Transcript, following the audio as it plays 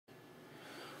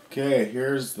Okay,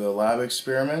 here's the lab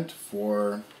experiment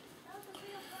for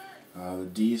the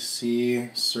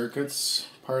DC circuits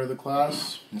part of the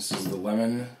class. This is the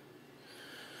Lemon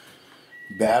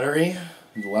battery,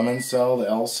 the Lemon cell, the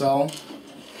L cell.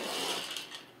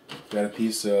 Got a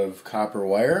piece of copper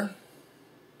wire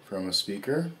from a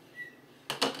speaker.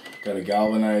 Got a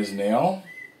galvanized nail.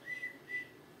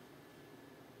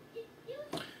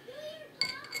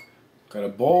 Got a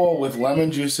bowl with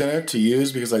lemon juice in it to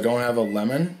use because I don't have a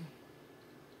lemon.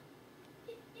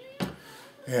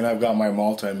 And I've got my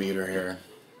multimeter here.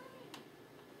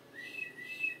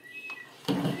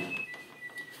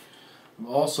 I've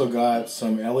also got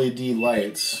some LED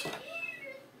lights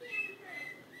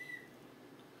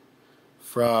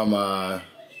from a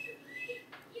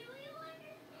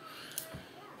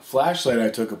flashlight I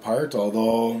took apart,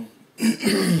 although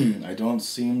I don't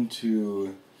seem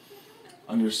to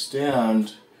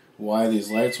understand why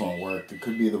these lights won't work. It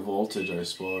could be the voltage, I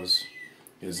suppose,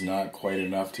 is not quite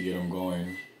enough to get them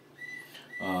going.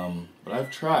 But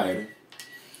I've tried.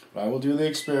 But I will do the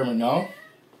experiment now.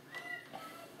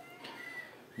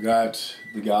 Got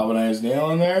the galvanized nail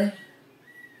in there.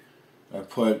 I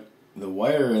put the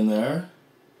wire in there.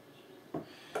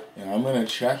 And I'm going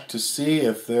to check to see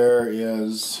if there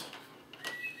is...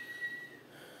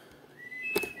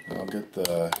 I'll get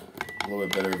a little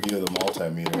bit better view of the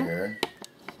multimeter here.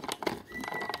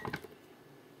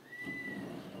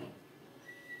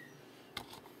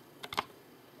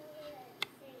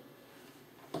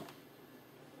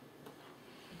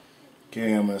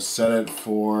 Okay, I'm going to set it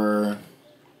for,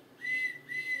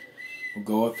 we'll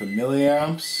go with the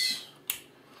milliamps,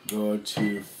 go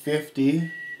to 50.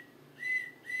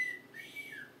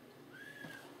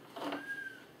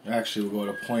 Actually, we'll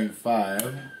go to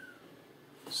 0.5.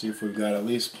 See if we've got at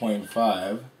least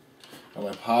 0.5. Got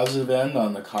my positive end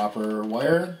on the copper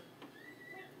wire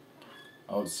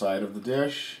outside of the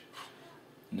dish.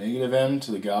 Negative end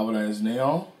to the galvanized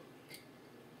nail.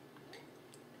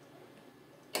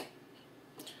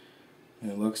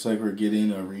 And it looks like we're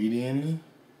getting a reading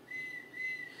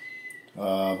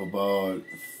of about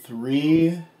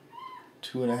 3,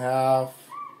 2.5,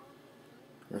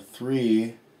 or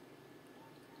 3,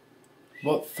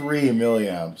 about 3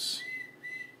 milliamps.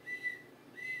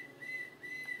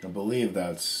 I believe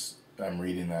I'm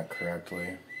reading that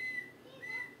correctly.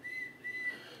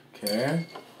 Okay.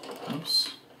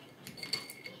 Oops.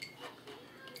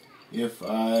 If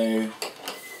I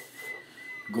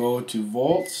go to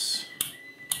volts,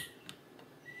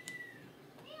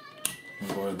 and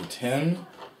go to the 10,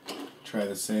 try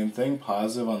the same thing,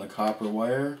 positive on the copper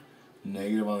wire,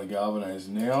 negative on the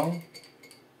galvanized nail.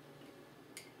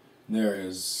 There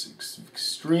is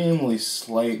extremely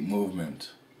slight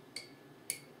movement.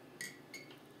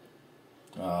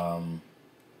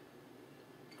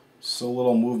 So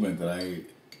little movement that I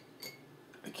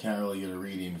can't really get a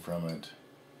reading from it.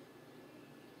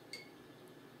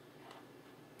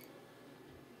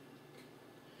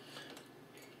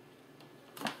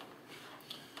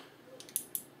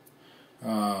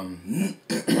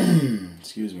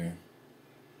 Excuse me.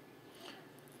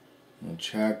 I'm gonna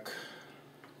check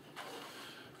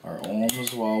our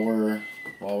ohms while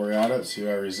we're at it. See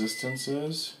what our resistance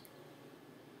is.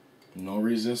 No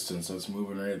resistance. That's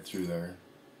moving right through there.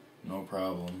 No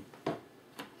problem.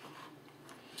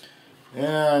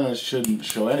 And it shouldn't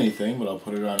show anything, but I'll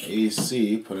put it on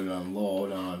AC. Put it on low,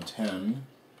 down on 10.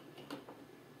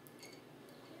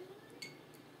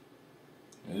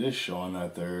 It is showing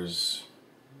that there's,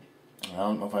 I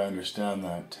don't know if I understand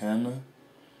that, 10.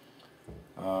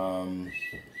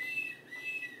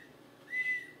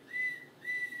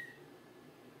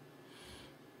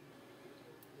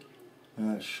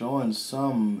 And it's showing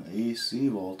some AC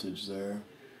voltage there.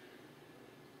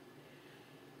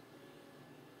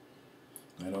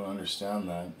 I don't understand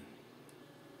that.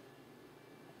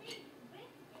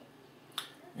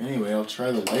 Anyway, I'll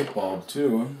try the light bulb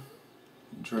too.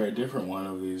 Try a different one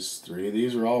of these three.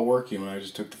 These are all working when I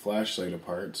just took the flashlight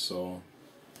apart, so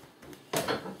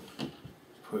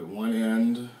put one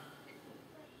end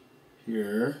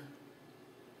here.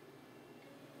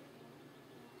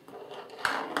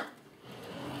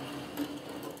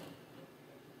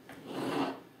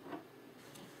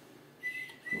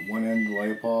 Put one end of the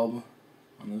light bulb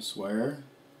on this wire.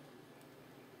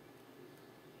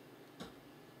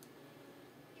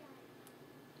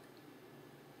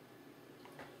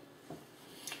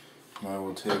 I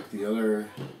will take the other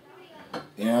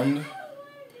end,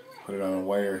 put it on a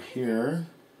wire here.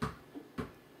 If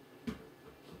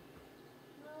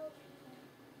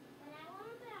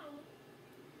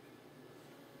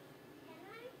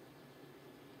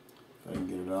I can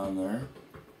get it on there.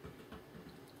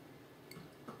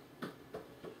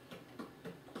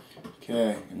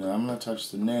 Okay, and then I'm going to touch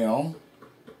the nail,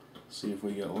 see if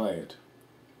we get light.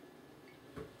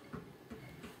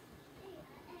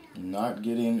 I'm not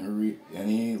getting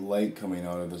any light coming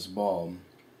out of this bulb.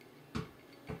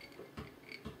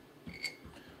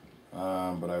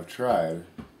 But I've tried.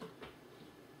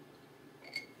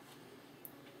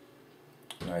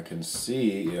 And I can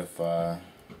see if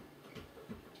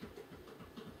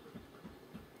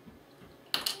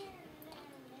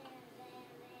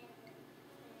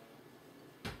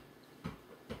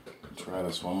try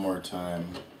this one more time,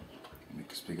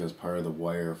 because part of the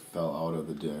wire fell out of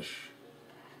the dish.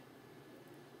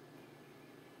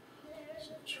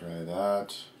 So try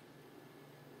that.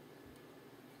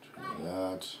 Try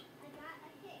that.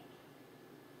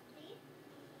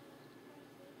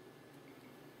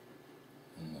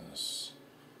 And this.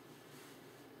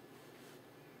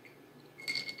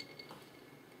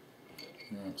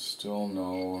 Still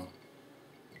no.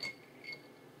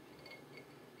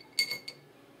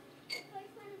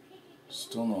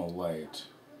 Still no light.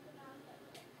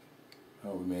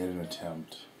 Oh, we made an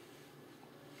attempt.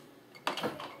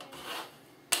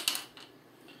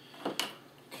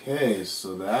 Okay,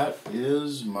 so that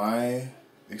is my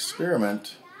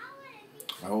experiment.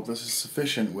 I hope this is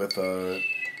sufficient with a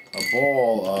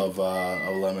bowl of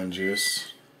lemon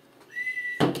juice.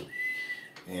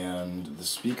 And the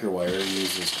speaker wire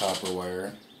uses copper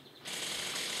wire.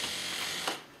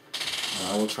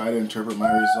 I will try to interpret my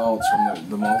results from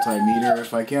the multimeter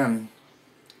if I can.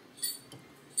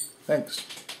 Thanks.